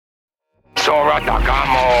Mucho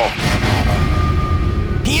Ratacamo.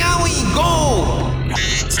 Here we go!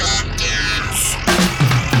 Here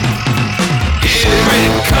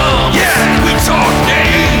it comes. Yeah, we talk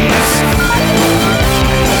games.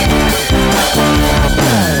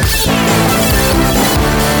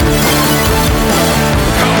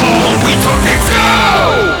 Come on, we talk games.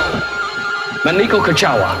 Go! Maniko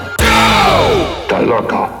Kachawa. Go!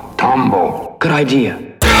 Dalorka. Tambo. Good idea.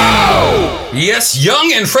 Yes,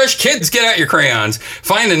 young and fresh kids, get out your crayons.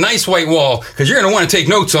 Find a nice white wall, because you're going to want to take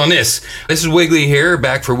notes on this. This is Wiggly here,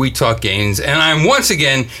 back for We Talk Games, and I'm once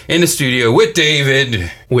again in the studio with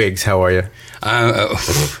David. Wiggs, how are you?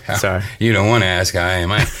 Sorry. You don't want to ask, how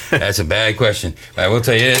am I? That's a bad question. But I will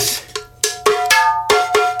tell you this.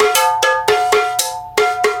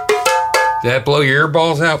 Did that blow your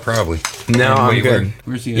earballs out? Probably. No, I'm good.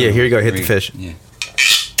 Where's the Yeah, other here you go. one? Hit the fish. Yeah.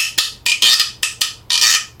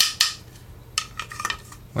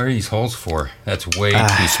 What are these holes for? That's way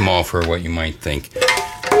too small for what you might think.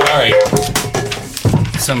 All right.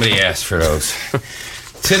 Somebody asked for those.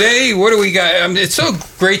 Today, what do we got? It's so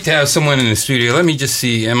great to have someone in the studio. Let me just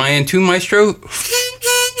see. Am I in tune, Maestro?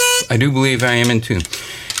 I do believe I am in tune.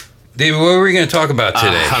 David, what are we going to talk about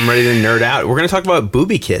today? I'm ready to nerd out. We're going to talk about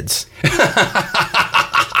booby kids.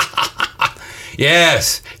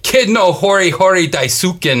 Yes. Kid no hori hori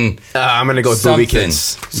daisuken. I'm going to go with booby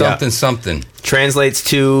kids. Something. Translates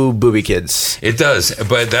to booby kids. It does,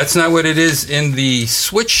 but that's not what it is in the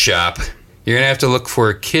Switch shop. You're going to have to look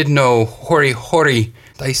for Kid no hori hori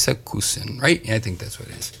daisakusen, right? Yeah, I think that's what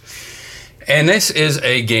it is. And this is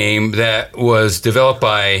a game that was developed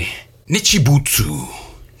by Nichibutsu.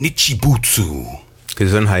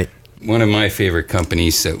 Gesundheit. One of my favorite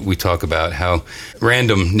companies that we talk about how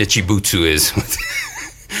random Nichibutsu is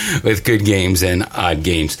with good games and odd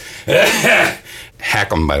games. Hack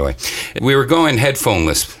them, by the way. We were going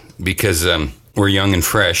headphoneless because we're young and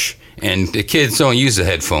fresh, and the kids don't use the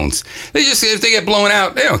headphones. They just, if they get blown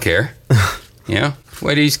out, they don't care. You know?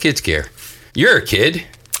 Why do these kids care? You're a kid.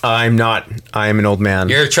 I'm not. I'm an old man.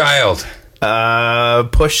 You're a child.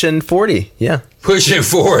 Pushing 40. Yeah. Pushing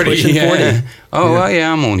 40. Pushing 40. Oh, well,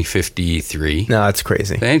 yeah, I'm only 53. No, that's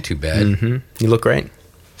crazy. That ain't too bad. Mm-hmm. You look great.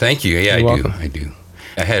 Thank you. Yeah, You're I welcome. do.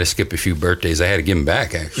 I had to skip a few birthdays. I had to give them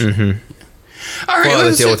back, actually. Mm-hmm. All right, Well,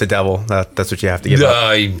 let's deal with the devil. That's what you have to give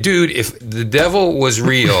up. Dude, if the devil was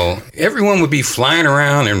real, everyone would be flying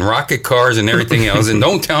around in rocket cars and everything else, and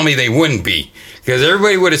don't tell me they wouldn't be, because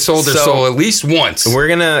everybody would have sold their soul at least once. We're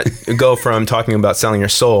going to go from talking about selling your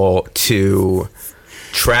soul to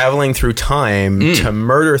traveling through time to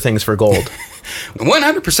murder things for gold.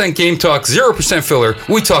 100% game talk, 0% filler.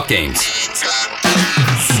 We talk games.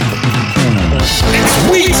 It's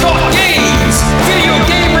We Talk Games, video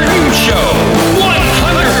game review show.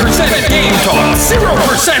 100% game talk,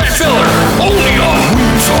 0% filler. Only on We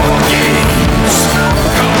Talk Games.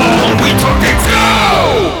 Come on, We Talk Games,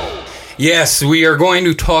 go! Yes, we are going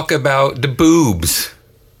to talk about the boobs.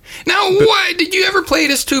 Now, what? Did you ever play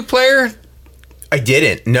this two-player? I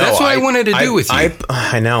didn't. No, That's what I wanted to do with you.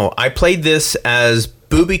 I know. I played this as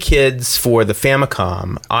Booby Kids for the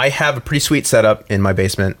Famicom. I have a pretty sweet setup in my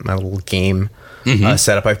basement, my little game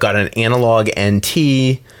setup. I've got an analog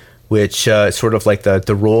NT, which is sort of like the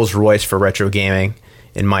Rolls Royce for retro gaming,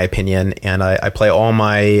 in my opinion. And I play all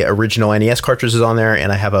my original NES cartridges on there,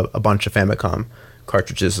 and I have a bunch of Famicom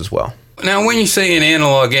cartridges as well. Now, when you say an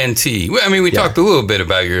analog NT, I mean, we talked a little bit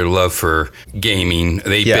about your love for gaming,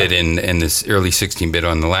 8-bit and this early 16-bit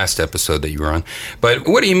on the last episode that you were on. But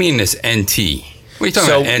what do you mean this NT? What are you talking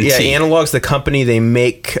about, NT? Yeah, Analog's the company. They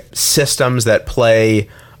make systems that play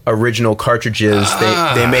original cartridges.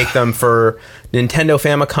 They make them for Nintendo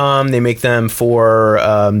Famicom. They make them for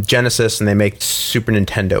Genesis, and they make Super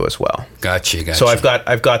Nintendo as well. Gotcha. So I've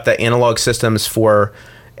got the analog systems for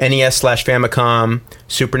NES/Famicom,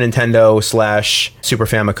 Super Nintendo /Super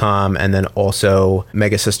Famicom, and then also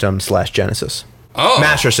Mega System /Genesis. Oh.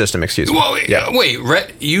 Master System, excuse me. Well, wait,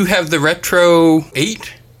 you have the Retro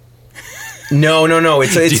 8? No.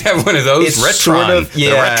 It's Do you have one of those? It's Retron. sort of, The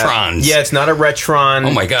Retrons. Yeah, it's not a Retron.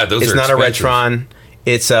 Oh my God, those it's are not expensive. a Retron.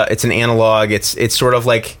 It's an analog. It's sort of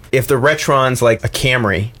like if the Retron's like a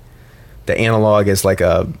Camry, the analog is like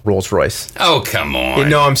a Rolls Royce. Oh, come on.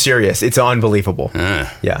 No, I'm serious. It's unbelievable.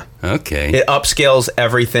 Yeah. Okay. It upscales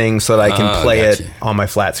everything so that I can play gotcha. it on my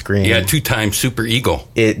flat screen. You got 2x Super Eagle.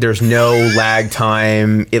 There's no lag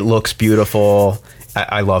time. It looks beautiful.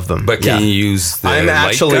 I love them. But can you use the I'm light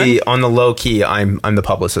actually gun? on the low key. I'm the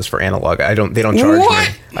publicist for Analog. They don't charge What?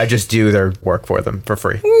 me. I just do their work for them for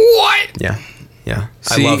free. What? Yeah.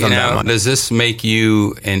 See, I love them that now, much. does this make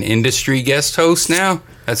you an industry guest host now?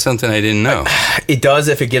 That's something I didn't know. It does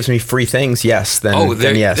if it gives me free things. Yes, then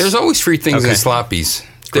yes. There's always free things in Okay. sloppies.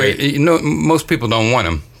 Great. Most people don't want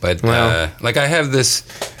them, but like I have this.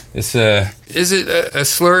 Is it a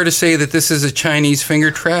slur to say that this is a Chinese finger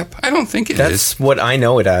trap? I don't think it is. That's what I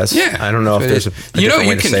know it as. Yeah, I don't know if there's a different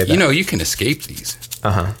way to say that. You can escape these.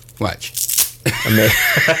 Watch. Ama-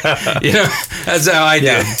 That's how I do.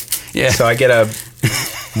 Yeah. Yeah. So I get a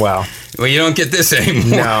wow. Well, you don't get this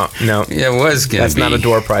anymore. No. Yeah, it was gonna That's be. not a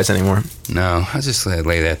door prize anymore. No, I'll just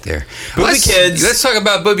lay that there. Booby Kids. Let's talk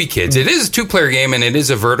about Booby Kids. It is a 2-player game and it is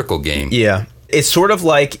a vertical game. Yeah. It's sort of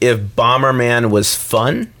like if Bomberman was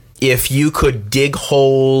fun, if you could dig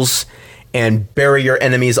holes and bury your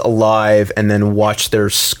enemies alive and then watch their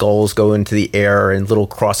skulls go into the air and little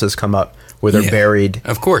crosses come up where they're Yeah, buried.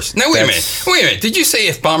 Of course. Now, wait a minute. Did you say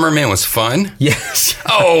if Bomberman was fun? Yes.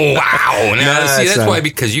 Oh, wow. Now, No, see, it's that's not. why,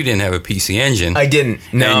 because you didn't have a PC Engine. I didn't.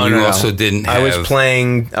 No, And you no. also didn't have... I was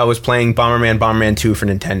playing Bomberman 2 for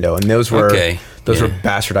Nintendo, and those were Okay, were yeah.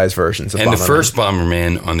 bastardized versions of And Bomberman. the first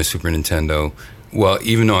Bomberman on the Super Nintendo, well,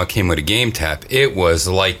 even though it came with a game tap, it was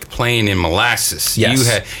like playing in molasses.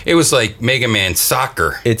 Yes. It was like Mega Man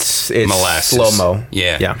Soccer. It's molasses. slow-mo.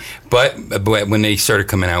 Yeah. But when they started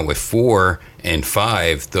coming out with 4 and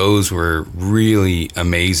 5, those were really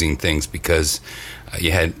amazing things because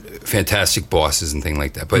you had fantastic bosses and things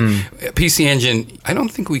like that. But PC Engine, I don't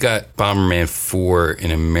think we got Bomberman 4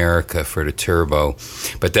 in America for the Turbo,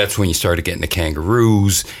 but that's when you started getting the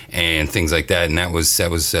kangaroos and things like that, and that was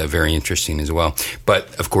very interesting as well.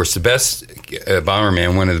 But of course, the best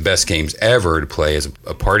Bomberman, one of the best games ever to play as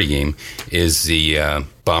a party game, is the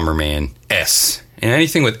Bomberman S. And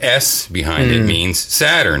anything with S behind it means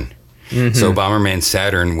Saturn. So Bomberman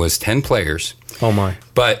Saturn was 10 players. Oh my.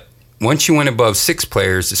 But once you went above 6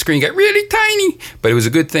 players, the screen got really tiny. But it was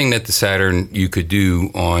a good thing that the Saturn you could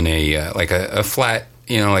do on a flat,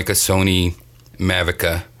 like a Sony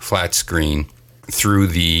Mavica flat screen through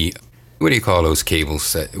the, what do you call those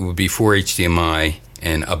cables? That it would be 4 HDMI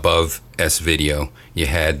and above S video. You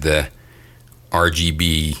had the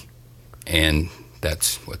RGB, and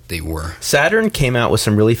that's what they were. Saturn came out with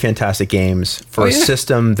some really fantastic games for a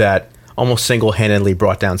system that almost single-handedly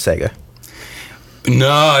brought down Sega.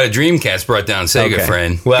 No, the Dreamcast brought down Sega, Okay.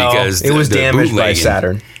 friend. Well, because it was the damaged by bootlegging.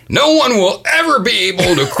 Saturn. No one will ever be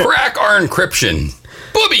able to crack our encryption.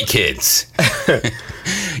 Booby Kids.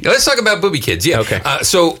 Let's talk about Booby Kids. Yeah. Okay.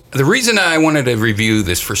 So the reason I wanted to review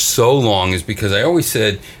this for so long is because I always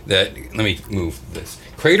said that. Let me move this.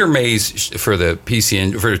 Crater Maze for the PC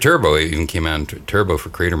and for the Turbo, it even came out in Turbo for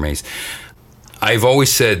Crater Maze. I've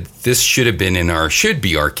always said this should have been in our should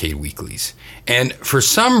be arcade weeklies, and for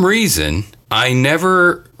some reason I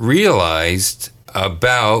never realized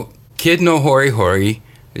about Kid no Hori Hori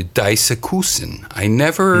Daisakusen. I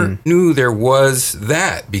never knew there was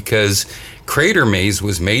that because Crater Maze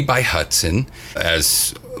was made by Hudson,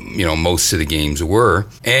 as most of the games were,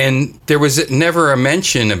 and there was never a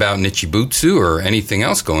mention about Nichibutsu or anything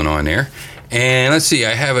else going on there. And let's see,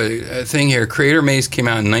 I have a thing here. Crater Maze came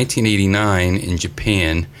out in 1989 in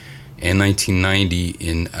Japan and 1990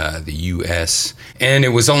 in the US, and it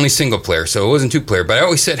was only single player, so it wasn't 2-player. But I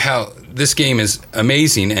always said how this game is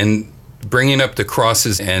amazing, and bringing up the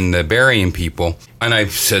crosses and the burying people. And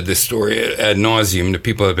I've said this story ad nauseum to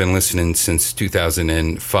people that have been listening since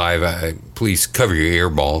 2005. Please cover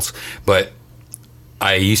your earballs. But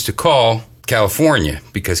I used to call California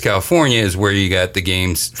because California is where you got the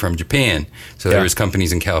games from Japan. So there was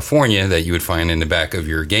companies in California that you would find in the back of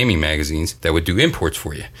your gaming magazines that would do imports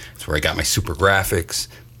for you. That's where I got my Super Graphics.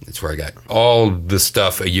 That's where I got all the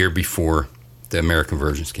stuff a year before the American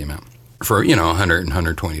versions came out. For, $100 and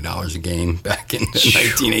 $120 a game back in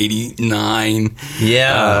 1989.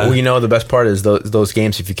 Yeah. The best part is those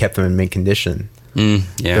games, if you kept them in mint condition,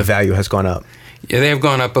 the value has gone up. Yeah, they have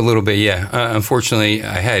gone up a little bit, yeah. Unfortunately,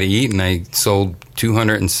 I had to eat, and I sold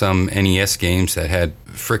 200 and some NES games that had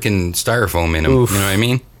frickin' styrofoam in them. Oof. You know what I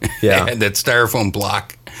mean? Yeah. That styrofoam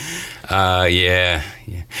block. Yeah.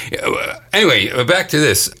 Anyway, back to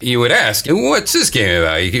this. You would ask, what's this game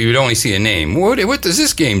about? You would only see a name. What does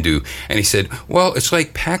this game do? And he said, well, it's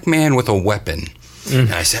like Pac-Man with a weapon.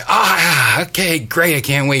 And I said, okay, great, I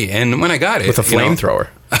can't wait. And when I got it... With a flamethrower.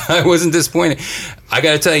 I wasn't disappointed. I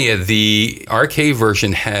got to tell you, the arcade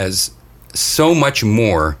version has so much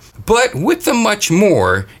more, but with the much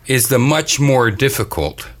more is the much more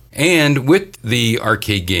difficult. And with the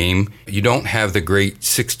arcade game, you don't have the great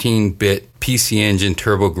 16-bit PC Engine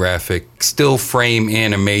TurboGrafx still frame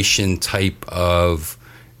animation type of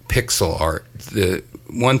pixel art. The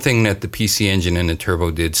one thing that the PC Engine and the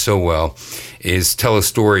Turbo did so well is tell a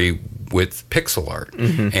story with pixel art.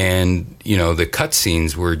 And, you know, the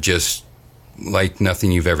cutscenes were just like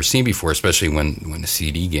nothing you've ever seen before, especially when the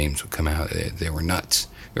CD games would come out. They were nuts.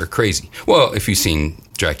 They were crazy. Well, if you've seen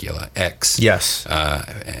Dracula X, Yes.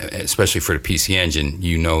 Especially for the PC Engine,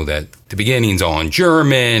 you know that the beginning's all in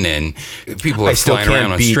German and people are I still flying around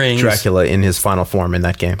can't on beat strings. Dracula in his final form in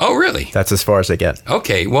that game. Oh, really? That's as far as I get.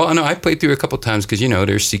 Okay. Well, no, I played through it a couple times because, you know,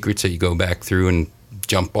 there's secrets that you go back through and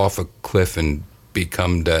jump off a cliff and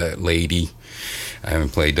become the lady. I haven't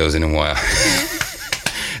played those in a while.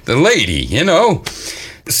 The lady, you know.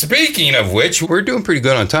 Speaking of which, we're doing pretty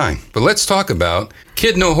good on time. But let's talk about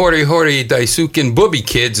Kid no Hori Hori Daisuken Booby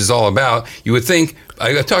Kids is all about. You would think,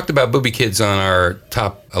 I talked about Booby Kids on our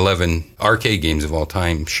top 11 arcade games of all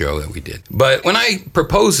time show that we did. But when I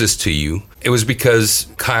proposed this to you, it was because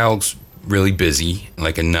Kyle's really busy,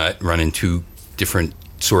 like a nut, running 2 different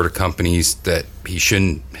sort of companies that he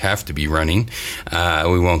shouldn't have to be running.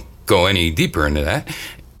 We won't go any deeper into that.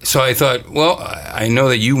 So I thought, well, I know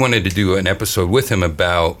that you wanted to do an episode with him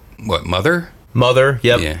about, what, Mother? Mother,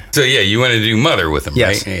 yep. Yeah. So, yeah, you wanted to do Mother with him,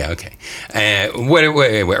 Yes. right? Yeah, okay. What,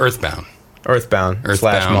 Earthbound. Earthbound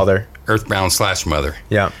 / Mother. Earthbound / Mother.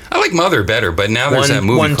 Yeah. I like Mother better, but now there's that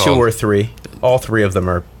movie one, called... 2, or 3. All 3 of them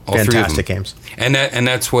are All 3 of them. fantastic games. And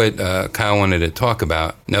that's what Kyle wanted to talk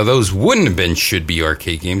about. Now, those wouldn't have been should-be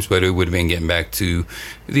arcade games, but it would have been getting back to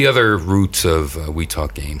the other roots of We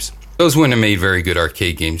Talk Games. Those wouldn't have made very good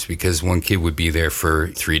arcade games because one kid would be there for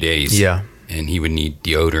 3 days. Yeah. And he would need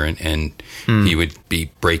deodorant, and he would be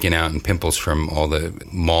breaking out in pimples from all the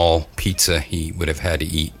mall pizza he would have had to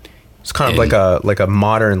eat. It's kind of like a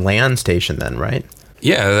modern LAN station then, right?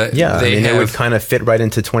 Yeah. Yeah, it would kind of fit right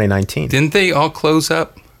into 2019. Didn't they all close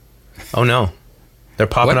up? Oh, no. They're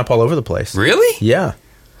popping What? up all over the place. Really? Yeah.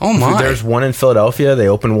 Oh, my. There's one in Philadelphia. They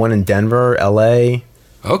opened one in Denver, LA.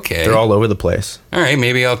 Okay. They're all over the place. All right,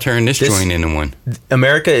 maybe I'll turn this joint into one.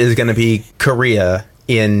 America is going to be Korea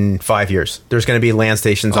in 5 years. There's going to be LAN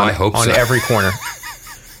stations I hope on so. every corner.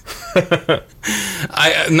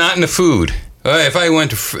 Not in the food. If I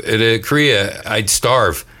went to Korea, I'd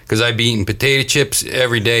starve because I'd be eating potato chips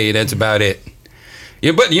every day. That's about it.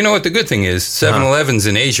 Yeah, but you know what the good thing is? 7-Elevens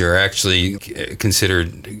in Asia are actually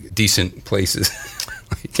considered decent places.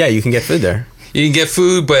 Yeah, you can get food there. You can get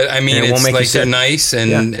food, but I mean, And it won't it's make you like they're sick. nice,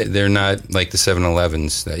 and they're not like the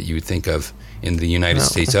 7-Elevens that you would think of in the United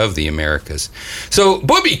States of the Americas. So,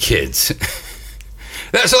 Booby Kids.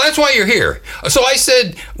 So that's why you're here. So I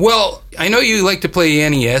said, well, I know you like to play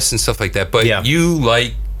NES and stuff like that, but you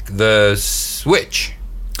like the Switch.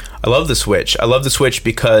 I love the Switch. I love the Switch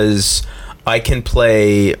because I can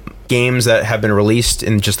play games that have been released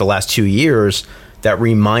in just the last 2 years that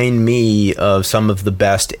remind me of some of the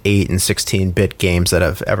best 8 and 16-bit games that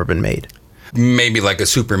have ever been made. Maybe like a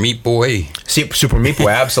Super Meat Boy. Super Meat Boy,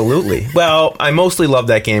 absolutely. Well, I mostly love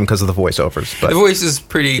that game because of the voiceovers. But The voice is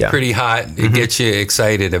pretty hot. It gets you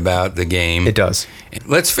excited about the game. it does.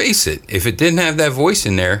 Let's face it, if it didn't have that voice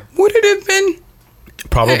in there, would it have been?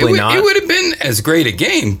 Probably not. It would have been as great a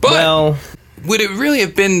game, but Well, would it really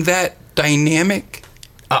have been that dynamic?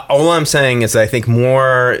 all I'm saying is that I think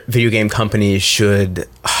more video game companies should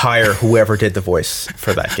hire whoever did the voice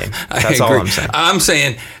for that game. That's all I'm saying. I'm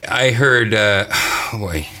saying I heard,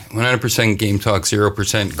 100% Game Talk,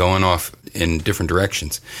 0% going off in different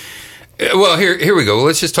directions. Well, here we go.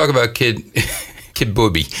 Let's just talk about Kid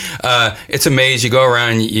Booby. It's a maze. You go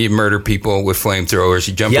around, you murder people with flamethrowers.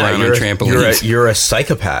 You jump around on trampolines. You're a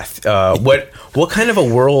psychopath. What kind of a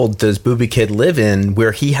world does Booby Kid live in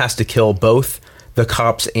where he has to kill both the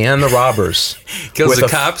cops and the robbers? Kills with the a-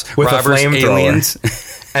 cops, with a robbers, flamethrower. aliens.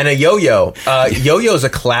 And a yo-yo. Yo-yo is a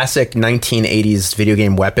classic 1980s video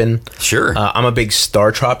game weapon. Sure. I'm a big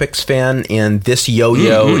Star Tropics fan, and this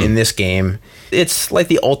yo-yo in this game, it's like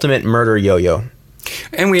the ultimate murder yo-yo.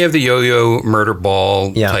 And we have the yo-yo murder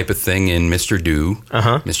ball type of thing in Mr. Do,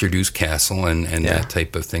 Mr. Do's Castle, and that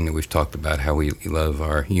type of thing that we've talked about, how we love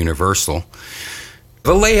our Universal.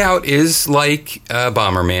 The layout is like a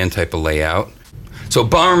Bomberman type of layout. So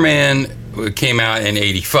Bomberman came out in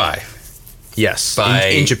 85 Yes, by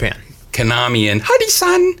in Japan. Konami and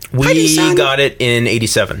Huddy-san. We got it in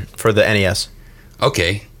 87 for the NES.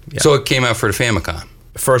 Okay, so it came out for the Famicom.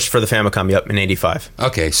 First for the Famicom, yep, in 85.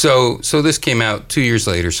 Okay, so this came out 2 years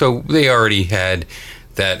later. So they already had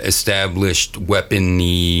that established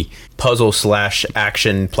weapon-y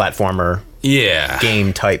Puzzle/action platformer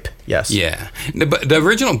game type, yes. Yeah. But the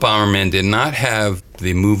original Bomberman did not have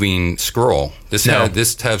the moving scroll. This have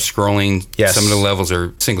scrolling. Yes. Some of the levels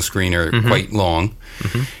are single screen or quite long.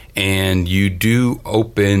 And you do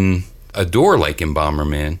open a door like in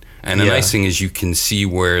Bomberman. And the nice thing is you can see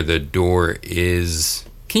where the door is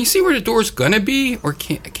Can you see where the door's gonna be, or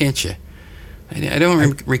can't you? I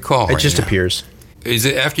don't recall. It right just now. appears. Is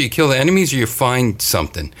it after you kill the enemies, or you find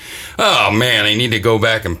something? Oh man, I need to go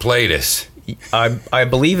back and play this. I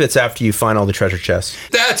believe it's after you find all the treasure chests.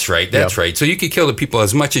 That's right. That's right. So you could kill the people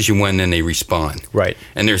as much as you want, and then they respawn. Right.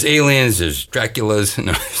 And there's aliens. There's Draculas.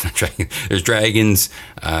 No, it's not Dracula. There's dragons.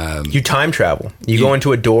 You time travel. You go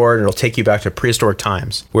into a door and it'll take you back to prehistoric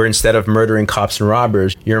times, where instead of murdering cops and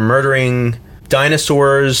robbers, you're murdering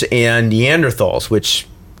dinosaurs and Neanderthals, which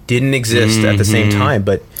didn't exist at the same time,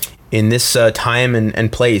 but in this time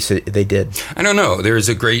and place, they did. I don't know. There's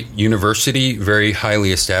a great university, very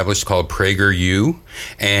highly established, called PragerU,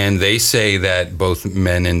 and they say that both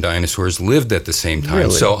men and dinosaurs lived at the same time.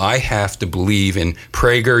 Really? So I have to believe in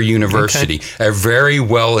Prager University, a very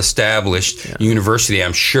well-established university.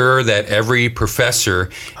 I'm sure that every professor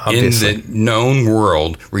Obviously. in the known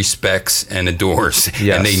world respects and adores,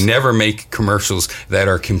 Yes. and they never make commercials that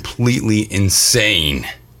are completely insane.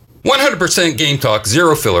 100% Game Talk,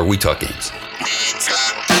 zero filler. We talk games.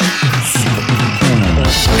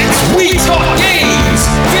 It's We Talk Games,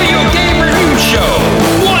 video game review show.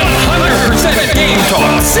 100% Game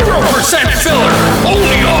Talk, 0% filler.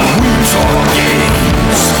 Only on We Talk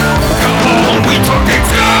Games. Come on, We Talk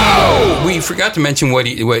Games, go! We forgot to mention what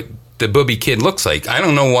the booby kid looks like. I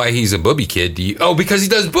don't know why he's a booby kid. Because he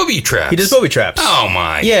does booby traps. He does booby traps. Oh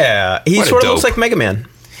my. Yeah, he What a sort of looks dope. like Mega Man.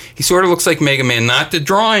 He sort of looks like Mega Man, not the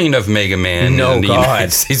drawing of Mega Man. No, in the God.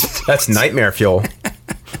 United States. That's nightmare fuel.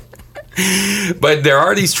 But there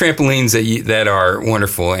are these trampolines that are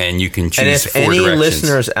wonderful, and you can choose And if 4 any directions.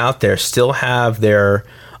 listeners out there still have their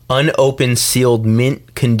unopened, sealed,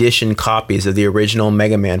 mint condition copies of the original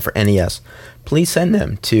Mega Man for NES, please send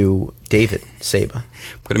them to David Saba.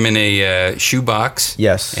 Put them in a shoebox.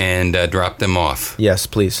 Yes. And drop them off. Yes,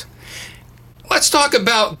 please. Let's talk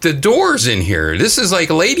about the doors in here. This is like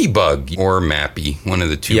Ladybug or Mappy, one of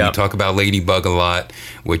the two. Yeah. We talk about Ladybug a lot,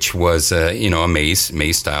 which was a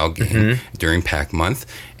maze style game during Pac Month,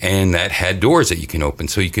 and that had doors that you can open.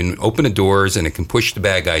 So you can open the doors and it can push the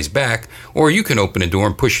bad guys back, or you can open a door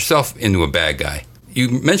and push yourself into a bad guy. You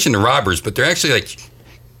mentioned the robbers, but they're actually like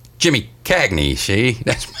Jimmy Cagney. See,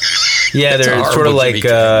 Yeah, That's they're a sort of horrible like Jimmy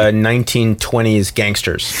Cagney. 1920s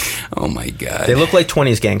gangsters. Oh my God, They look like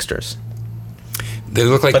 20s gangsters. They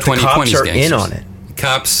look like But the 2020s cops are gangsters. in on it.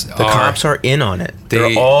 Cops The cops are in on it. They're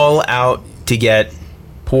They- all out to get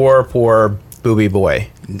poor booby boy.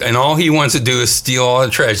 and all he wants to do is steal all the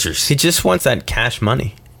treasures. He just wants that cash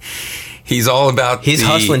money. He's all about. He's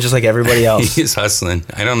hustling just like everybody else. He's hustling.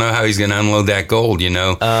 I don't know how he's going to unload that gold.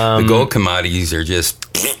 The gold commodities are just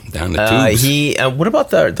down the tubes. What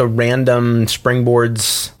about the random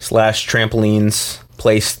springboards / trampolines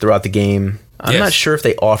placed throughout the game? I'm Yes. not sure if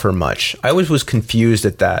they offer much. I always was confused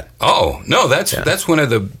at that. Oh no, that's one of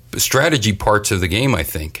the strategy parts of the game, I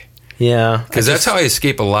think. Yeah, Because that's how I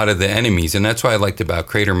escape a lot of the enemies, and that's what I liked about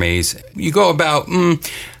Crater Maze. You go about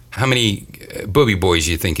how many booby boys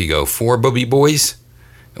you think you go? 4 booby boys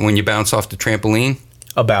when you bounce off the trampoline.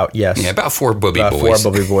 yes. Yeah, about 4 booby About boys.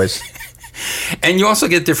 4 booby boys. And you also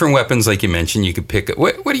get different weapons, like you mentioned. You could pick.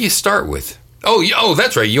 What do you start with? Oh,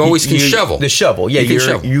 that's right. You always can shovel. The shovel. Yeah, You can you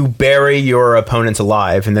shovel. bury your opponents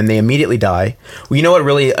alive, and then they immediately die. Well, you know what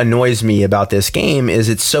really annoys me about this game is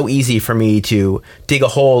it's so easy for me to dig a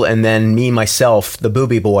hole, and then myself, the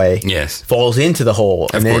booby boy, Yes. falls into the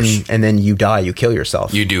hole, Of course. and then you die. You kill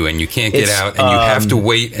yourself. You do, and you can't get It's, out, and you have to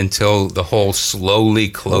wait until the hole slowly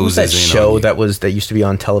What closes was that in show on you. that used to be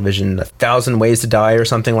on television, 1,000 Ways to Die or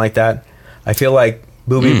something like that? I feel like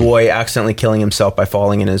Booby Boy accidentally killing himself by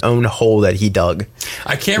falling in his own hole that he dug.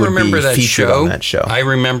 I can't would remember be that featured show. on that show. I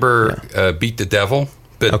remember Beat the Devil,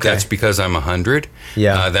 but Okay. that's because I'm 100.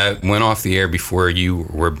 Yeah. That went off the air before you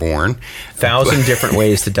were born. 1,000 Different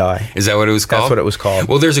Ways to Die. Is that what it was called? That's what it was called.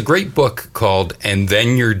 Well, there's a great book called And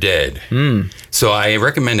Then You're Dead. So I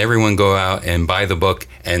recommend everyone go out and buy the book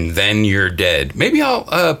And Then You're Dead. Maybe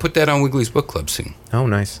I'll put that on Wiggly's book club soon. Oh,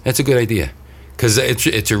 nice. That's a good idea. Because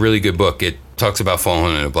it's a really good book. It talks about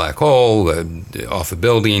falling in a black hole, off a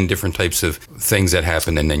building, different types of things that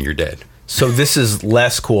happen, and then you're dead. So this is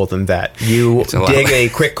less cool than that. You a lot dig less. a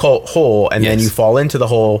quick hole, and then Yes. you fall into the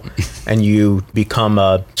hole, and you become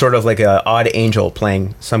a sort of like a odd angel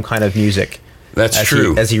playing some kind of music. That's as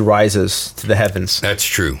true. As he rises to the heavens. That's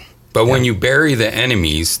true. But when you bury the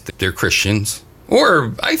enemies, they're Christians.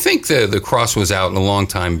 Or I think the cross was out in a long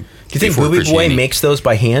time. Do you think before Booby Boy Christianity. makes those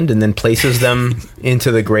by hand and then places them into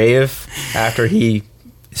the grave after he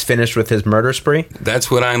is finished with his murder spree? That's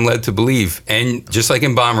what I'm led to believe. And just like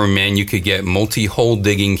in Bomberman, you could get multi-hole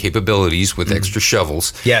digging capabilities with extra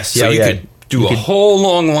shovels. Yes, so yeah, you yeah. could do a whole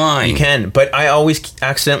long line. You can, but I always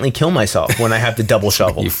accidentally kill myself when I have the double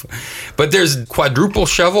shovel. But there's quadruple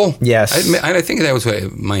shovel. Yes. I think that was what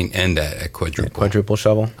it might end at quadruple. Quadruple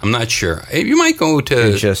shovel. I'm not sure. You might go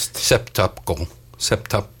to just septuple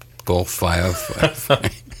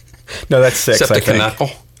 5. No, that's 6. Septicanacle.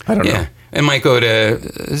 I don't know. It might go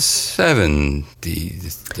to 70.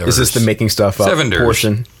 Is this the making stuff up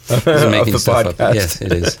portion of the podcast? Yes,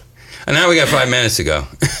 it is. And now we got 5 minutes to go.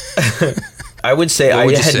 I would say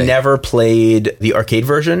I had never played the arcade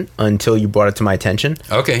version until you brought it to my attention.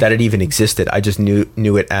 Okay. That it even existed. I just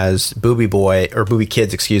knew it as Booby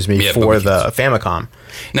Kids, for the Famicom.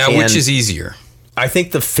 Now, which is easier? I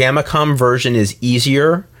think the Famicom version is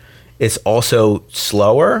easier. It's also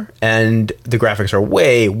slower, and the graphics are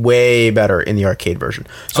way, way better in the arcade version.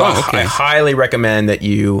 So I highly recommend that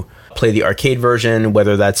you play the arcade version,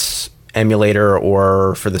 whether that's emulator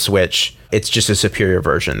or for the Switch. It's just a superior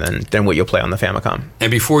version than what you'll play on the Famicom. And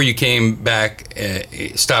before you came back,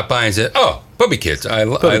 stopped by and said, "Oh, Booby Kids! I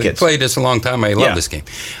played this a long time. I love this game."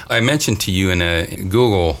 I mentioned to you in a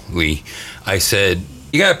Google-ly, I said,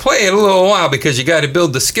 "You got to play it a little while because you got to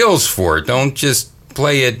build the skills for it. Don't just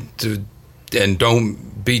play it and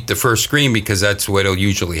don't beat the first screen because that's what'll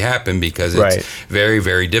usually happen because it's very,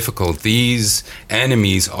 very difficult. These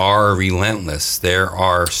enemies are relentless. There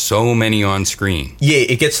are so many on screen. Yeah,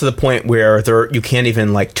 it gets to the point where you can't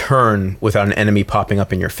even turn without an enemy popping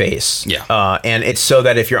up in your face. Yeah. And it's so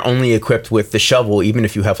that if you're only equipped with the shovel, even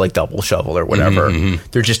if you have double shovel or whatever,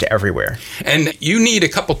 they're just everywhere. And you need a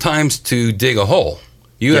couple times to dig a hole.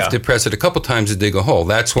 You have to press it a couple times to dig a hole.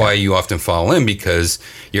 That's why you often fall in because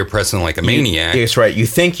you're pressing like a maniac. That's right. You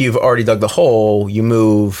think you've already dug the hole, you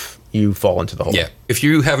move, you fall into the hole. Yeah. If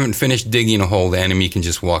you haven't finished digging a hole, the enemy can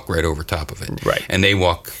just walk right over top of it. Right. And they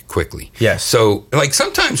walk quickly. Yes. So,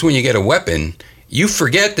 sometimes when you get a weapon, you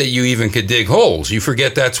forget that you even could dig holes. You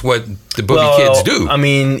forget that's what the Booby Kids do. I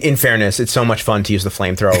mean, in fairness, it's so much fun to use the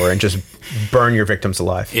flamethrower and just burn your victims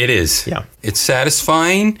alive. It is. Yeah. It's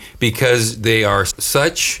satisfying because they are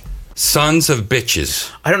such sons of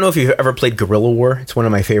bitches. I don't know if you've ever played Guerrilla War. It's one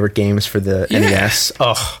of my favorite games for the NES.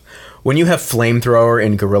 Oh, when you have flamethrower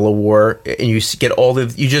in Guerrilla War and you get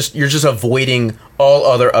you're just avoiding all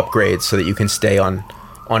other upgrades so that you can stay on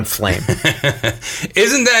flame.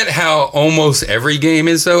 Isn't that how almost every game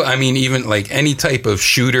is, though? I mean, even any type of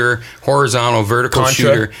shooter, horizontal, vertical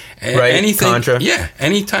shooter, anything. Contra. Yeah,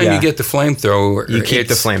 anytime you get the flamethrower, you keep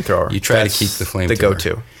the flamethrower. You try to keep the flamethrower. The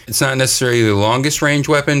go-to. It's not necessarily the longest range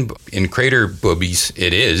weapon. In Crater Boobies,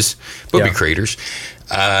 it is. Booby Craters.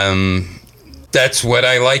 That's what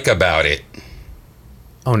I like about it.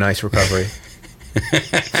 Oh, nice recovery.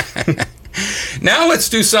 Now let's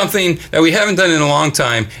do something that we haven't done in a long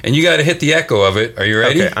time, and you got to hit the echo of it. Are you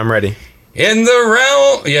ready? Okay, I'm ready. In the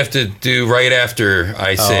realm, you have to do right after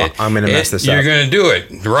I say it. I'm going to mess this up. You're going to do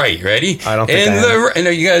it right. Ready? I don't think I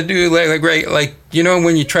am. You got to do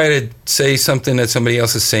when you try to say something that somebody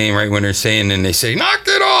else is saying right when they're saying, and they say knock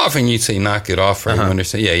it off, and you say knock it off right when they're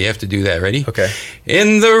saying. Yeah, you have to do that. Ready? Okay.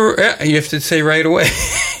 You have to say right away.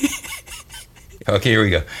 Okay, here we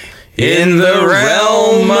go. In the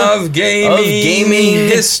realm of gaming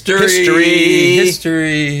history.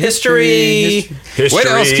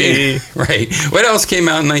 What else came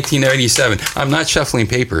out in 1997? I'm not shuffling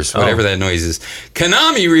papers, whatever that noise is.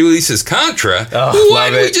 Konami releases Contra.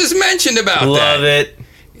 What we just mentioned about that. Love it.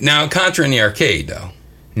 Now, Contra in the arcade, though.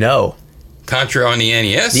 No. Contra on the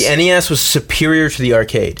NES? The NES was superior to the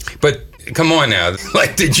arcade. But come on now.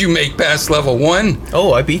 Did you make past level 1?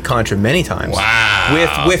 Oh, I beat Contra many times.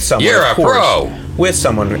 Wow. With someone, You're of a course. pro. With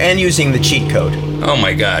someone, and using the cheat code. Oh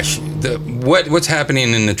my gosh. What's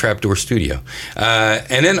happening in the Trapdoor Studio?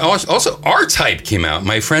 And then also R-Type came out.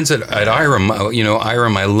 My friends at Irem,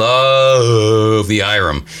 Irem, I love the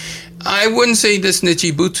Irem. I wouldn't say this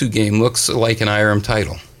Nichibutsu game looks like an Irem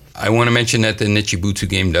title. I want to mention that the Nichibutsu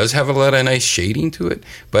game does have a lot of nice shading to it,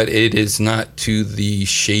 but it is not to the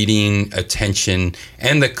shading, attention,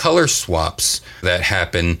 and the color swaps that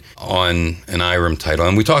happen on an Irem title.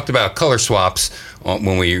 And we talked about color swaps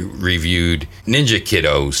when we reviewed Ninja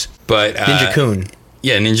Kiddos. But Ninja Kun.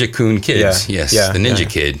 Yeah, Ninja Kun Kids. Yeah, yes, the Ninja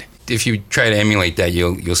Kid. If you try to emulate that,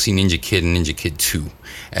 you'll see Ninja Kid and Ninja Kid 2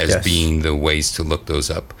 as being the ways to look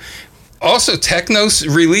those up. Also, Technos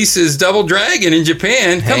releases Double Dragon in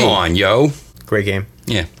Japan. Come on, yo. Great game.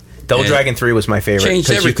 Yeah. Double Dragon 3 was my favorite.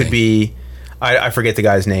 Changed everything. You could be... I forget the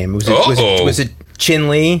guy's name. Was it Chin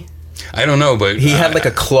Lee? I don't know, but... He had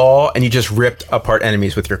a claw, and you just ripped apart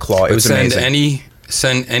enemies with your claw. It was amazing.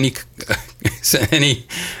 Send any So any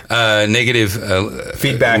negative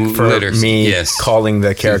Feedback for letters, me yes. calling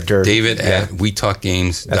the character David at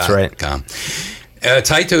WeTalkGames.com. That's right.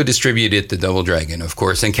 Taito distributed the Double Dragon, of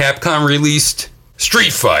course, and Capcom released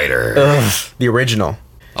Street Fighter. The original.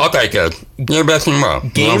 I'll take it. You're best in the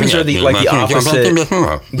world. Games are the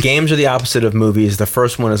opposite. Games are the opposite of movies. The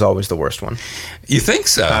first one is always the worst one. You think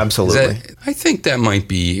so? Absolutely. I think that might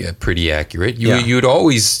be pretty accurate. Yeah. You'd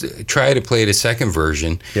always try to play the second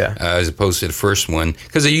version Yeah. as opposed to the first one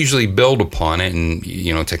because they usually build upon it and,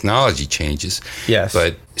 technology changes. Yes.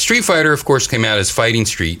 But Street Fighter, of course, came out as Fighting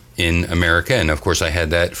Street in America. And, of course, I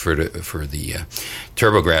had that for the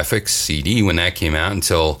TurboGrafx CD when that came out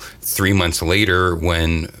until 3 months later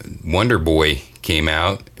when Wonder Boy came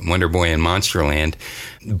out, Wonder Boy in Monsterland.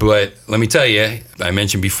 But let me tell you, I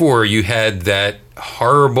mentioned before, you had that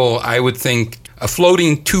horrible, I would think, a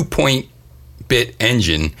floating 2-point-bit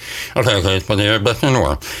engine. But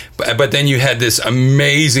then you had this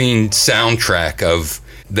amazing soundtrack of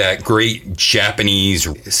that great Japanese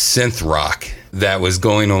synth rock that was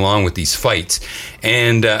going along with these fights.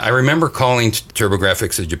 And I remember calling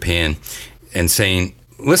TurboGrafx of Japan and saying,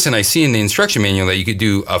 listen, I see in the instruction manual that you could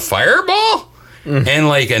do a fireball and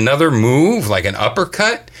like another move, like an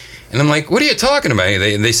uppercut. And I'm like, what are you talking about?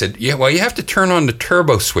 They said, yeah, well, you have to turn on the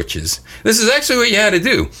turbo switches. This is actually what you had to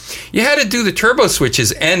do. You had to do the turbo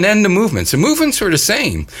switches and then the movements. The movements were the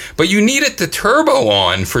same, but you needed the turbo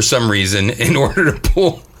on for some reason in order to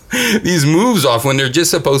pull these moves off when they're just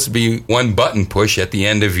supposed to be one button push at the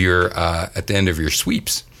end of your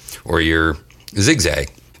sweeps or your zigzag.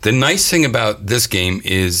 The nice thing about this game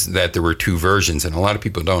is that there were two versions, and a lot of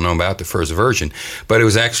people don't know about the first version, but it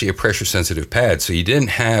was actually a pressure-sensitive pad, so you didn't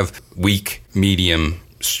have weak, medium,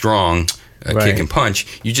 strong kick and punch.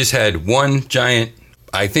 You just had one giant,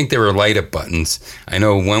 I think they were light-up buttons. I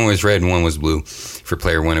know one was red and one was blue for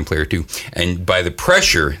player 1 and player 2, and by the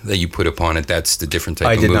pressure that you put upon it, that's the different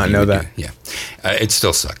type of move. I did not know that. Yeah, it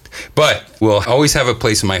still sucked, but will always have a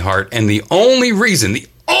place in my heart, and the only reason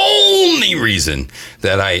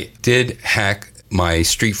that I did hack my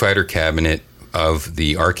Street Fighter cabinet of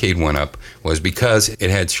the arcade 1-up was because it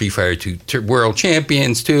had Street Fighter 2 World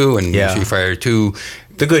Champions 2 and Street Fighter 2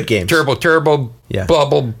 the good games. Turbo,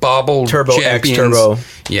 Bobble, Turbo Champions. X Turbo.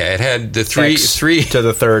 Yeah, it had the three to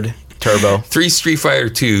the third Turbo. 3 Street Fighter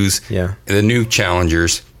 2s. Yeah. The new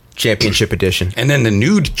challengers. Championship Edition. And then the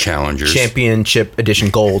nude challengers. Championship Edition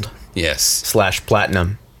Gold. Yes. /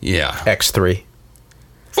 Platinum. Yeah. X3.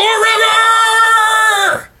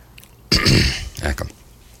 Forever! Heck 'em.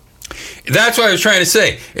 That's what I was trying to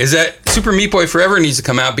say, is that Super Meat Boy Forever needs to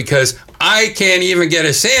come out because I can't even get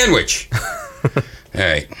a sandwich. All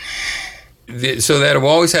right. So that will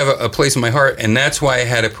always have a place in my heart, and that's why I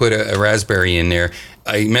had to put a raspberry in there.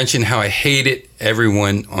 I mentioned how I hated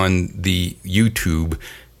everyone on the YouTube,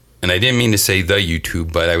 and I didn't mean to say the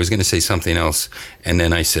YouTube, but I was going to say something else, and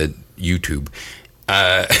then I said YouTube.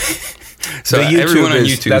 So the YouTube everyone on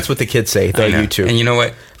YouTube. That's what the kids say, the YouTube. And you know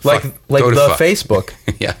what? Like the Facebook.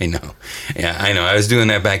 Yeah, I know. Yeah, I know. I was doing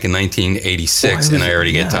that back in 1986, and I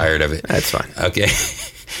already get tired of it. That's fine. Okay.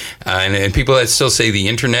 And people that still say the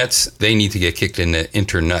internets, they need to get kicked in the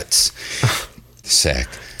internuts. Sack.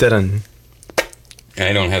 Dun.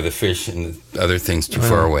 I don't have the fish and the other things too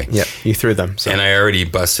far away. Yeah, you threw them. So. And I already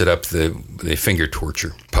busted up the finger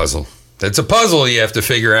torture puzzle. That's a puzzle you have to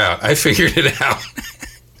figure out. I figured it out.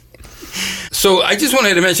 So I just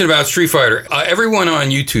wanted to mention about Street Fighter. Everyone on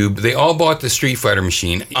YouTube, they all bought the Street Fighter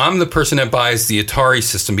machine. I'm the person that buys the Atari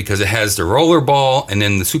system because it has the roller ball, and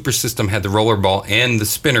then the Super System had the roller ball and the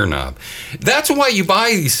spinner knob. That's why you buy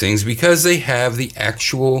these things, because they have the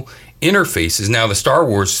actual interfaces. Now, the Star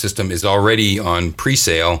Wars system is already on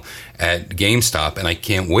pre-sale at GameStop, and I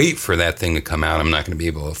can't wait for that thing to come out. I'm not going to be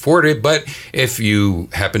able to afford it, but if you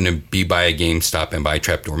happen to be by a GameStop and buy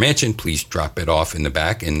Trapdoor Mansion, please drop it off in the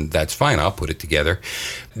back, and that's fine. I'll put it together.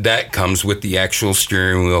 That comes with the actual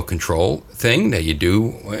steering wheel control thing that you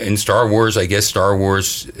do. In Star Wars, I guess Star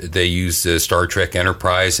Wars, they use the Star Trek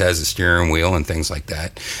Enterprise has a steering wheel and things like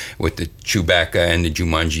that with the Chewbacca and the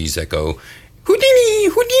Jumanjis that go, Houdini,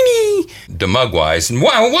 Houdini, the Mugwais. And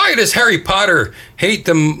why does Harry Potter hate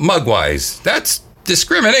the Mugwais? That's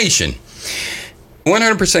discrimination.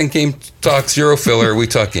 100% Game Talk, zero filler. We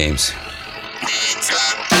talk games. It's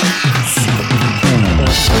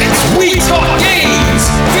We Talk Games,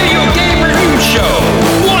 video game review show.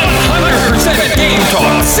 100% game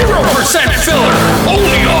talk, 0% filler.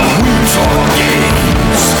 Only on We Talk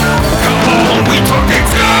Games. Come on, We Talk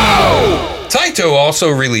Games, go! Taito also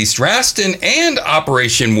released Rastin and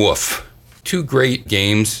Operation Wolf, two great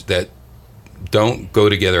games that don't go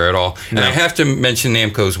together at all. And I have to mention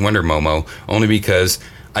Namco's Wonder Momo only because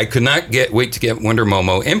I could not wait to get Wonder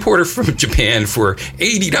Momo imported from Japan for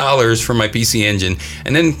 $80 for my PC Engine,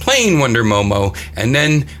 and then playing Wonder Momo, and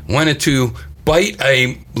then wanted to bite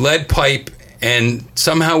a lead pipe and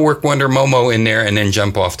somehow work Wonder Momo in there and then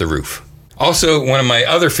jump off the roof. Also, one of my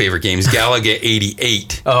other favorite games, Galaga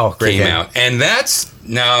 88, came out. And that's,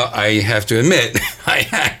 now I have to admit, I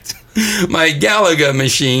hacked my Galaga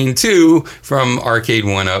machine too from Arcade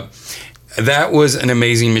 1-Up. That was an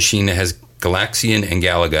amazing machine that has Galaxian and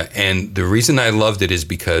Galaga. And the reason I loved it is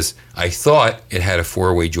because I thought it had a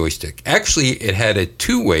 4-way joystick. Actually, it had a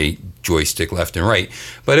 2-way joystick left and right,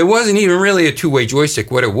 but it wasn't even really a 2-way joystick.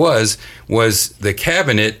 What it was the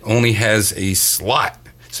cabinet only has a slot,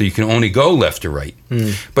 so you can only go left or right.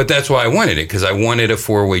 But that's why I wanted it, because I wanted a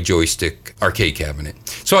 4-way joystick arcade cabinet.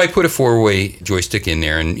 So I put a 4-way joystick in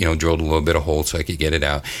there and drilled a little bit of hole so I could get it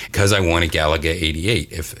out, because I wanted Galaga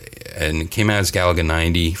 88. And it came out as Galaga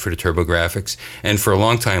 90 for the TurboGrafx. And for a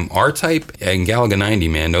long time, R-Type and Galaga 90,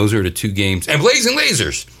 man, those are the two games. And Blazing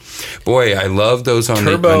Lasers. Boy, I love those on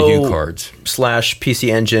Hue cards. /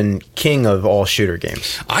 PC Engine king of all shooter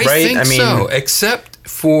games. I think so, except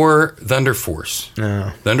for Thunder Force.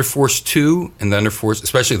 No. Thunder Force 2 and Thunder Force,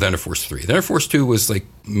 especially Thunder Force 3. Thunder Force 2 was like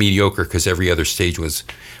mediocre because every other stage was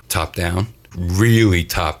top down. Really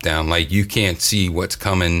top down. Like you can't see what's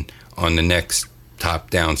coming on the next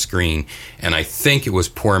top down screen. And I think it was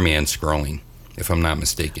poor man scrolling, if I'm not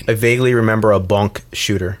mistaken. I vaguely remember a bunk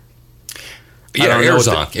shooter. Yeah,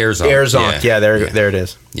 Airzonk. Yeah, there it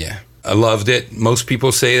is. Yeah, I loved it. Most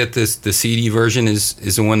people say that the CD version is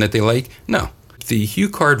the one that they like. No, the Hue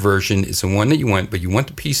card version is the one that you want, but you want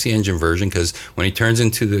the PC Engine version because when he turns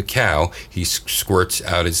into the cow, he squirts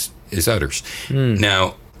out his udders.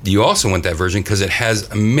 Now, you also want that version because it has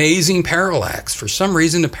amazing parallax. For some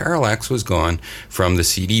reason, the parallax was gone from the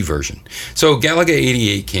CD version. So Galaga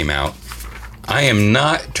 88 came out. I am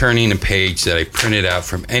not turning a page that I printed out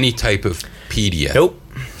from any type of PDF. Nope.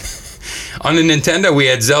 On the Nintendo, we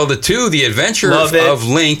had Zelda 2, The Adventure of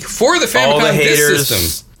Link for the Famicom All the haters, disc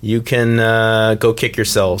system. You can go kick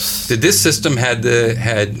yourselves. The disc system had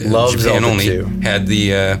Love Japan Zelda only 2. had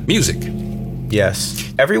the music.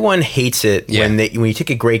 Yes. Everyone hates it when you take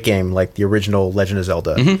a great game like the original Legend of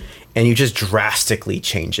Zelda and you just drastically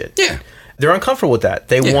change it. Yeah. They're uncomfortable with that.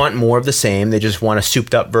 They want more of the same. They just want a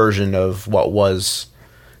souped up version of what was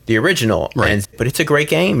the original. Right. But it's a great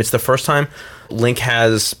game. It's the first time Link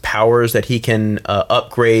has powers that he can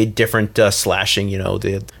upgrade, different slashing,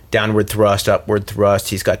 the downward thrust, upward thrust.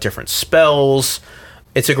 He's got different spells.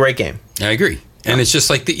 It's a great game. I agree. And it's just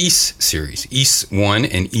like the Ys series. Ys 1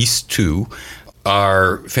 and Ys 2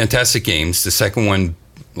 are fantastic games. The second one,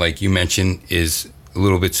 like you mentioned, is a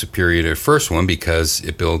little bit superior to the first one because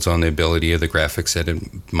it builds on the ability of the graphics that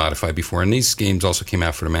it modified before. And these games also came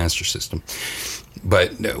out for the Master System.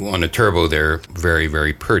 But on the Turbo, they're very,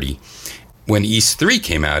 very pretty. When Ys 3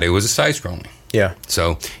 came out, it was a side-scrolling. Yeah.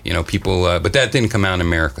 So, people... but that didn't come out in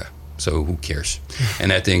America. So who cares? And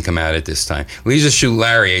that didn't come out at this time. Leisure Suit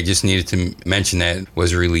Larry, I just needed to mention that,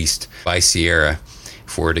 was released by Sierra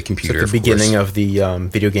for the computer. Is it the beginning of the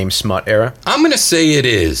video game smut era? I'm going to say it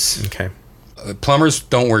is. Okay. Plumbers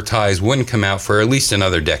Don't Wear Ties wouldn't come out for at least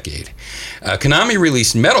another decade. Konami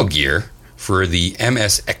released Metal Gear for the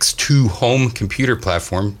MSX2 home computer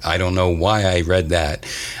platform. I don't know why I read that.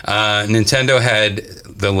 Nintendo had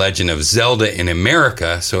The Legend of Zelda in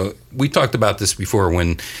America. So we talked about this before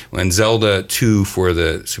when Zelda 2 for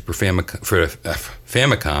the Super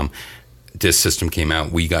Famicom disc system came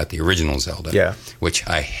out. We got the original Zelda, which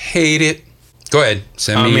I hated. Go ahead,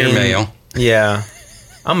 send me your mail. Yeah,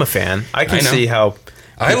 I'm a fan. I can see how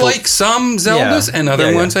I like some Zeldas and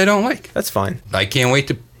other ones I don't like. That's fine. I can't wait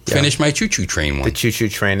to finish my Choo Choo Train one. The Choo Choo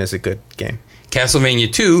Train is a good game.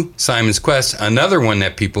 Castlevania 2, Simon's Quest, another one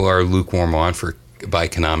that people are lukewarm on by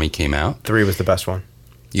Konami, came out. 3 was the best one.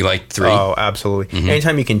 You like 3? Oh, absolutely. Mm-hmm.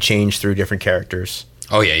 Anytime you can change through different characters.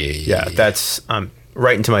 Oh, yeah. That's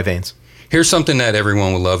right into my veins. Here's something that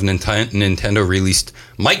everyone will love. Nintendo released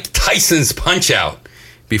Mike Tyson's Punch-Out!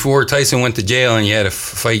 Before Tyson went to jail and you had to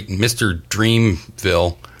fight Mr.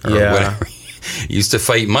 Dreamville or whatever. You used to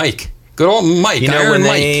fight Mike. Good old Mike.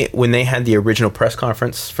 When they had the original press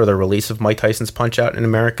conference for the release of Mike Tyson's Punch-Out! In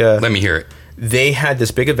America, let me hear it. They had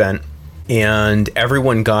this big event, and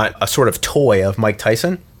everyone got a sort of toy of Mike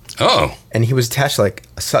Tyson. Oh. And he was attached to like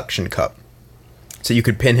a suction cup. So you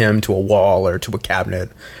could pin him to a wall or to a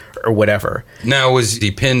cabinet or whatever. Now, was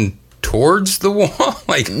he pinned towards the wall?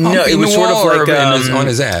 No, it was sort of like on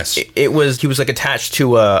his ass. He was like attached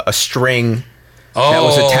to a string that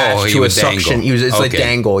was attached to a suction. Dangle. Like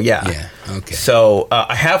dangle, yeah. Okay. So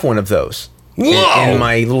I have one of those. Whoa! In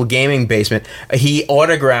my little gaming basement. He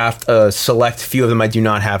autographed a select few of them. I do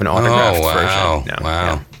not have an autographed version. No, Wow.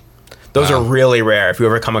 yeah. Those are really rare if you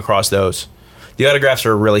ever come across those. The autographs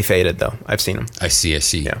are really faded, though. I've seen them. I see.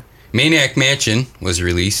 Yeah. Maniac Mansion was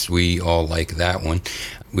released. We all like that one.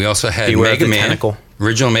 We also had Beware of Mega the Man, Tentacle.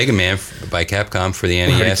 original Mega Man by Capcom for the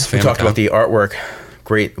NES. We Famicom. talked about the artwork.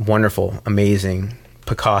 Great, wonderful, amazing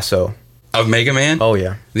Picasso. Of Mega Man. Oh,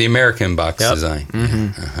 yeah. The American box design.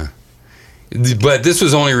 But this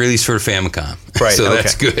was only released for Famicom, Right, so okay.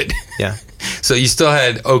 that's good. Yeah. So you still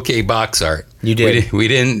had okay box art. You did. We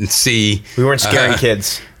didn't see. We weren't scaring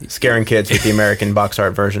kids with the American box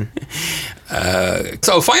art version.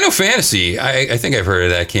 So Final Fantasy, I think I've heard of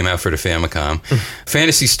that, came out for the Famicom.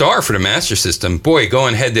 Phantasy Star for the Master System. Boy,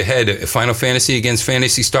 going head to head, Final Fantasy against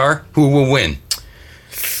Phantasy Star, who will win?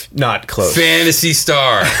 Not close. Fantasy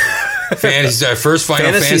Star. Fantasy Star. First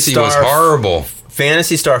Final Fantasy was Star- horrible.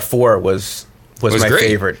 Fantasy Star 4 was my great.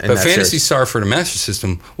 favorite. In But that Phantasy series. Star for the Master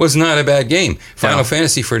System was not a bad game. Final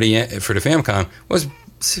Fantasy for the Famicom was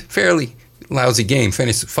fairly lousy game.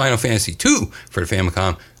 Final Fantasy 2 for the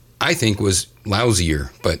Famicom, I think, was lousier.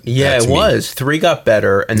 But Yeah, that's it me. was. 3 got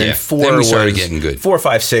better, and then Yeah, 4 then we started was getting good. 4,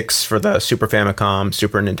 5, 6 for the Super Famicom,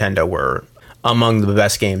 Super Nintendo were among the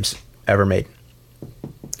best games ever made.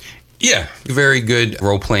 Yeah, very good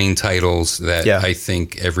role-playing titles that Yeah. I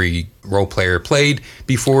think every role player played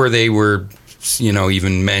before they were,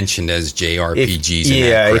 even mentioned as JRPGs.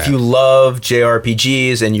 If you love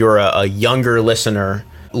JRPGs and you're a younger listener,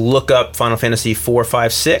 look up Final Fantasy 4,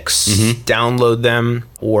 5, 6, download them,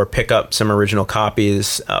 or pick up some original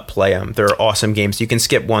copies, play them. They're awesome games. You can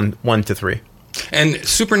skip 1 to 3. And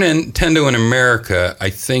Super Nintendo in America, I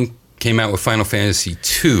think, came out with Final Fantasy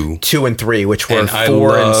 2. 2 and 3, which were And I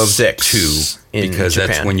 4 and loved 6 2 in because that's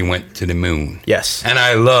Japan. when you went to the moon. Yes. And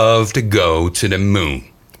I love to go to the moon.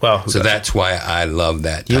 Well, who So doesn't? that's why I love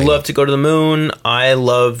that. You title. love to go to the moon. I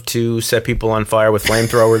love to set people on fire with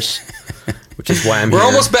flamethrowers, which is why I'm We're here.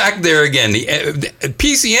 almost back there again. The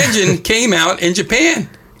PC Engine came out in Japan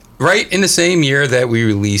right in the same year that we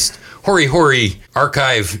released Hori Hori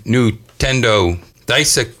Archive Nintendo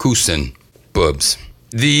Daisakusen Bubs.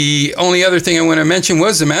 The only other thing I want to mention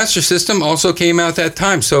was the Master System also came out that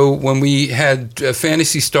time. So when we had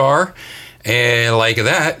Phantasy Star and like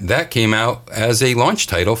that came out as a launch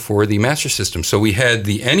title for the Master System. So we had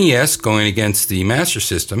the NES going against the Master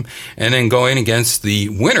System and then going against the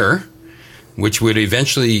winner, which would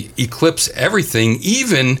eventually eclipse everything,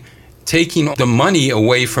 even taking the money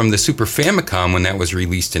away from the Super Famicom when that was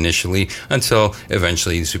released initially, until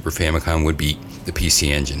eventually the Super Famicom would beat the PC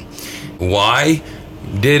Engine. Why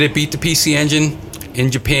did it beat the PC Engine in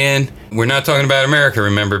Japan? We're not talking about America,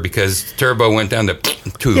 remember, because Turbo went down to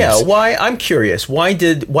tubes. Yeah, why? I'm curious. Why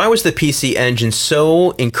was the PC Engine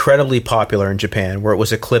so incredibly popular in Japan, where it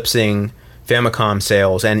was eclipsing Famicom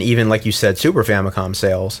sales and even, like you said, Super Famicom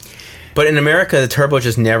sales? But in America, the Turbo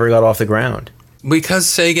just never got off the ground. Because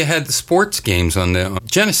Sega had the sports games on the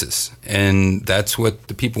Genesis, and that's what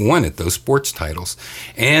the people wanted, those sports titles.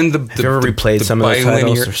 And Have you ever replayed some of those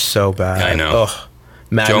titles? They're so bad. I know. Ugh.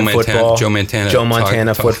 Madden football. Joe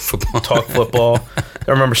Montana Talk football.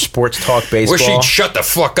 I remember Sports Talk baseball. Wish he'd shut the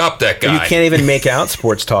fuck up, that guy. You can't even make out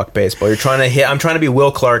Sports Talk baseball. You're trying to hit. I'm trying to be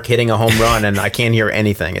Will Clark hitting a home run, and I can't hear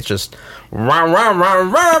anything. It's just rah, rah, rah,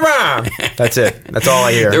 rah, rah. That's it. That's all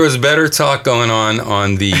I hear. There was better talk going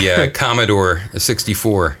on the Commodore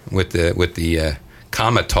 64 with the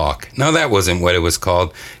Comma Talk. No, that wasn't what it was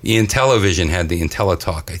called. The Intellivision had the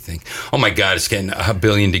IntelliTalk, I think. Oh my God, it's getting a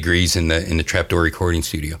billion degrees in the Trapdoor recording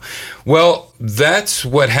studio. Well, that's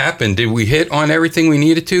what happened. Did we hit on everything we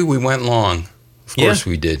needed to? We went long. Of course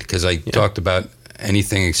we did, because I talked about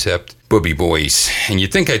anything except booby boys. And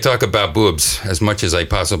you'd think I'd talk about boobs as much as I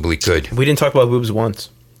possibly could. We didn't talk about boobs once.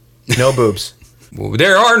 No boobs. Well,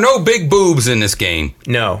 there are no big boobs in this game.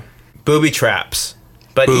 No. Booby traps.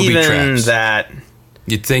 But Booby even traps. that,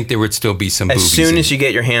 You'd think there would still be some as boobies soon in as it. you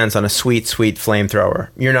get your hands on a sweet, sweet flamethrower,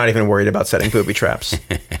 you're not even worried about setting booby traps.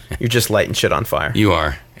 You're just lighting shit on fire. You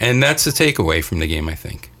are. And that's the takeaway from the game, I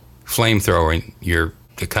think. Flamethrowing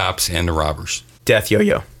the cops and the robbers. Death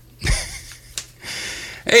yo-yo.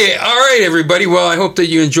 Hey, all right, everybody. Well, I hope that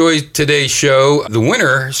you enjoyed today's show. The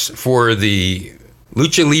winners for the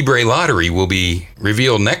Lucha Libre Lottery will be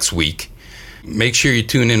revealed next week. Make sure you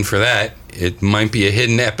tune in for that. It might be a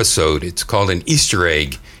hidden episode. It's called an Easter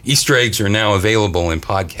egg. Easter eggs are now available in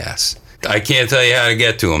podcasts. I can't tell you how to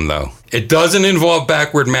get to them, though. It doesn't involve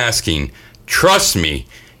backward masking. Trust me.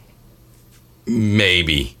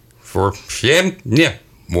 Maybe. Yeah.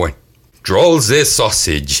 Boy. Droll this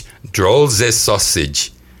sausage. Droll this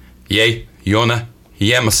sausage. Ye Yona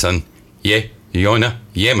Yamason. Ye Yona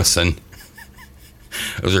Yamason.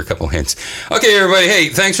 Those are a couple hints. Okay, everybody. Hey,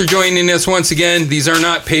 thanks for joining us once again. These are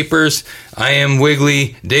not papers. I am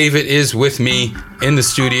Wiggly. David is with me in the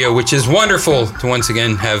studio, which is wonderful to once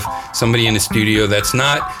again have somebody in the studio that's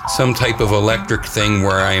not some type of electric thing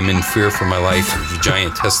where I am in fear for my life of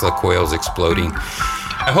giant Tesla coils exploding.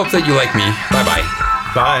 I hope that you like me.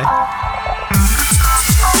 Bye-bye. Bye.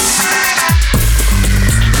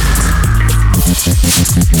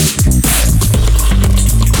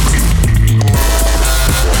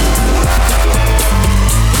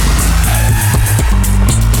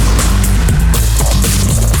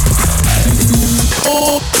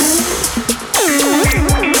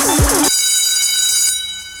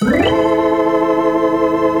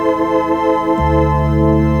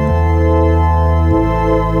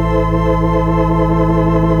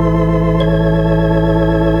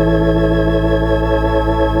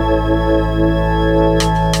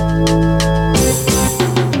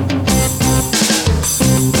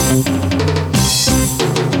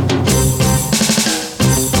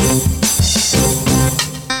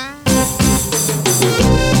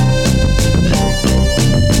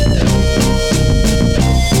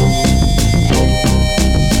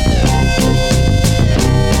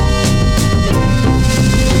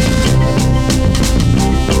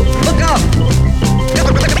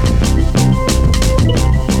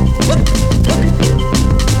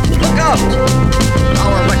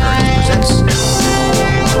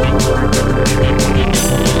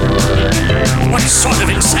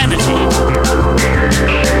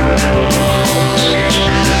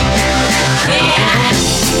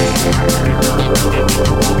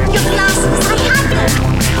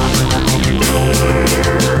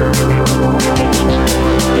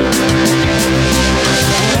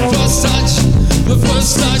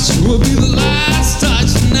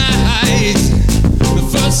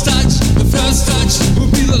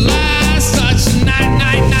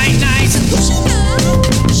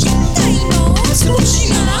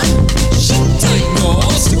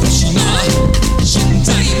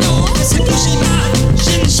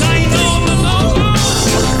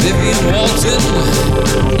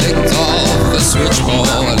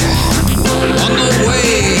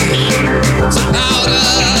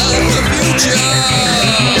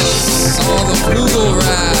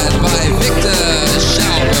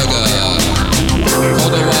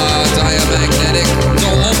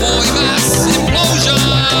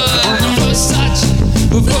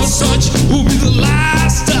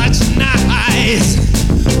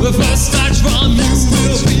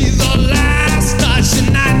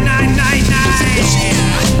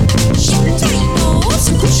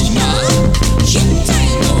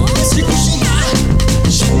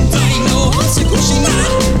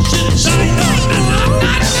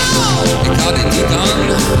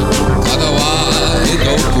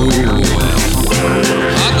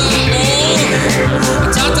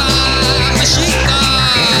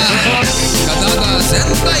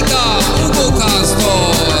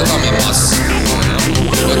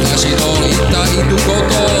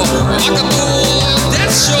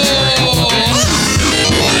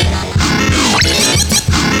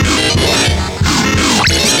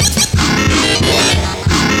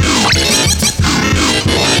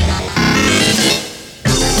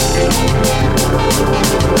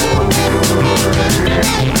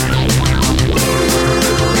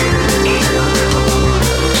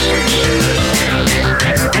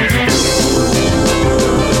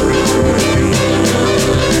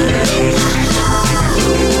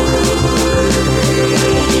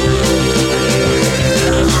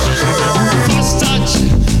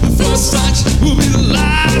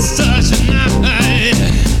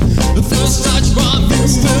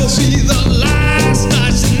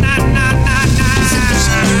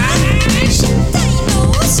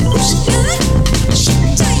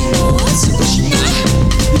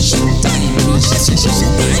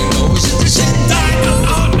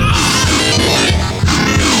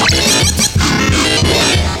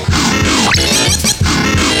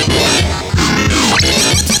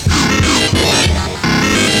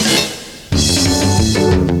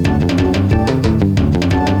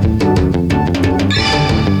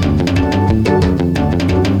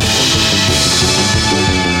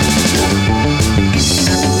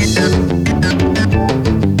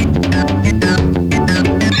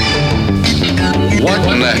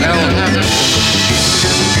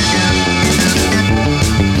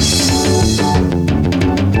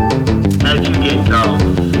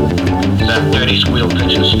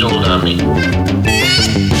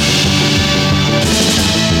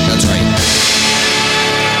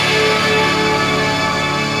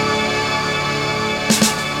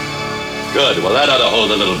 blood. Well, that ought to hold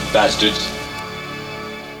the little bastards.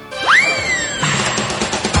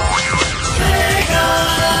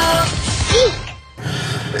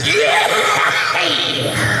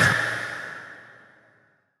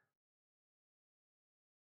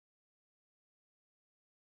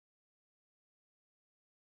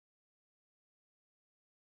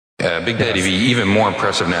 Big Daddy V, even more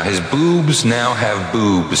impressive now. His boobs now have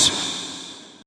boobs.